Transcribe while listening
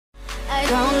I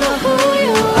don't know who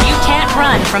you are. You can't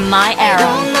run from my I arrow.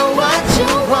 don't know what you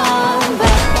want,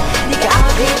 but 네가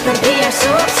어디든 피할 수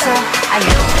없어. I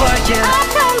look for you. I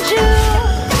found you.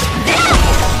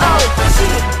 D-O-G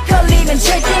걸리면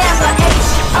절대 안 봐.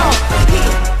 H-O-P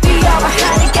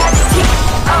위험하니까지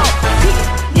T-O-P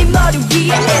네 머리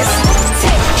위에 is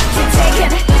take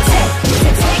it.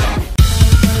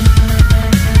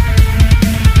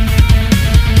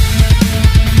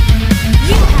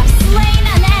 You have slain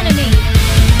an enemy.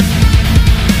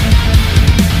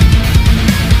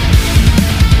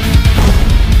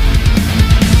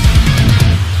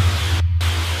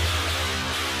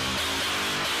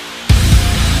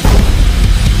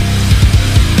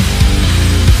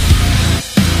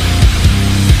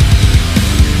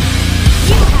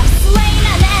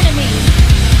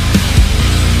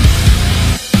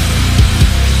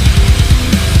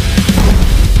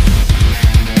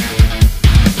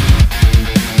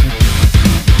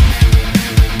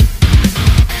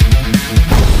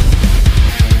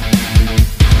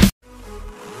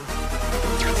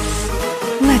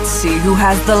 Let's see who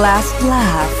has the last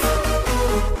laugh.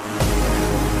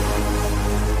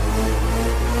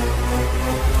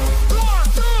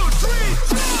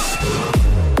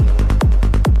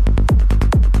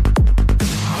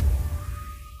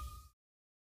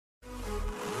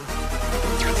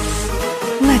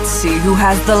 Let's see who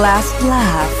has the last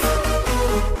laugh.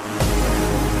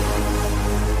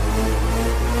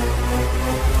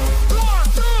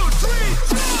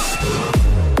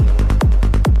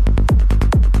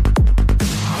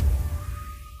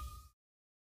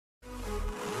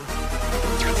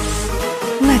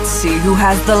 Let's see who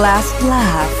has the last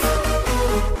laugh.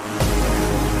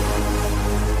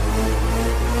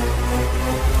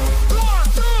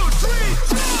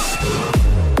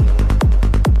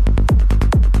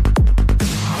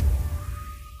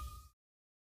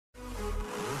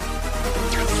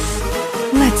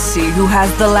 Let's see who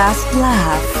has the last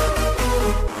laugh.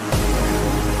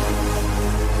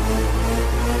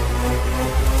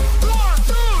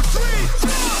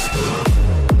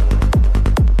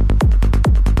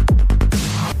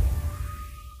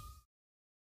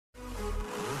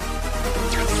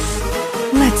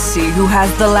 Let's see who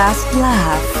has the last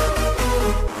laugh.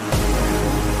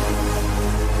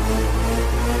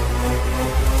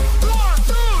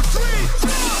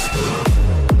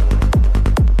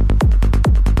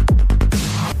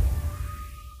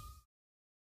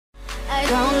 I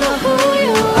don't know who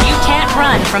you are. You can't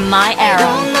run from my I arrow.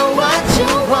 don't know what you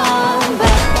want,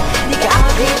 but 네가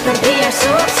어디든 피할 수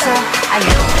없어. I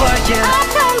look for you. I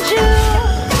found you.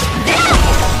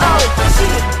 D-O-G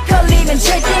걸리면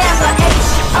절대 안 봐.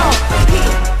 H-O-P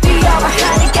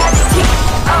위험하니까지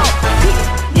T-O-P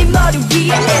네 머리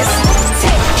위에 is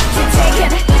take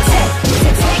it.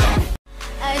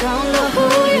 I don't know who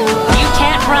you are. You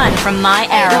can't run from my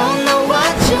I arrow. don't know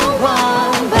what you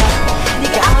want, but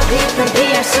네가 어디든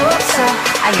피할 수 없어.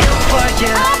 I look for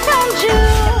you. I found you.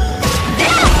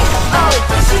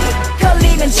 D-O-G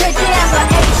걸리면 절대 안 봐.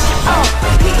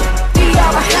 H-O-P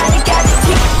위험하니까지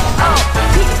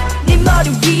T-O-P 네 머리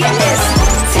위에 is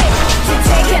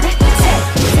take it.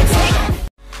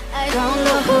 I don't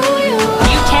know who you are.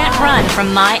 You can't run from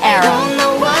my I arrow. don't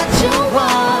know what you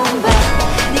want, but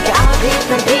네가 어디든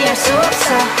피할 수 없어.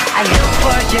 I look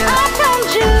for you. I found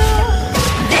you.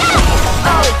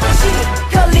 D-O-G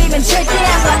걸리면 절대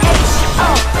안 봐.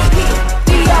 H-O-P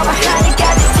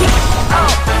위험하니까지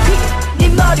T-O-P 네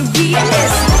머리 위에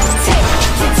is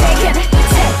take it.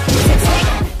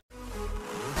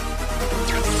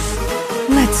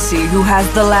 Let's see who has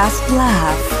the last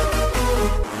laugh.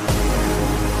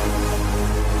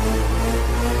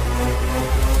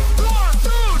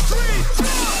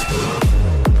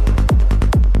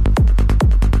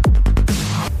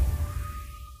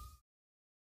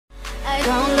 I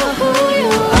don't know who you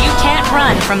are. You can't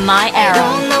run from my I arrow.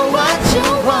 don't know what you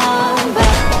want,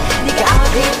 but 네가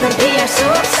어디든 피할 수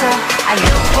없어. I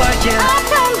look for you. I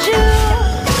found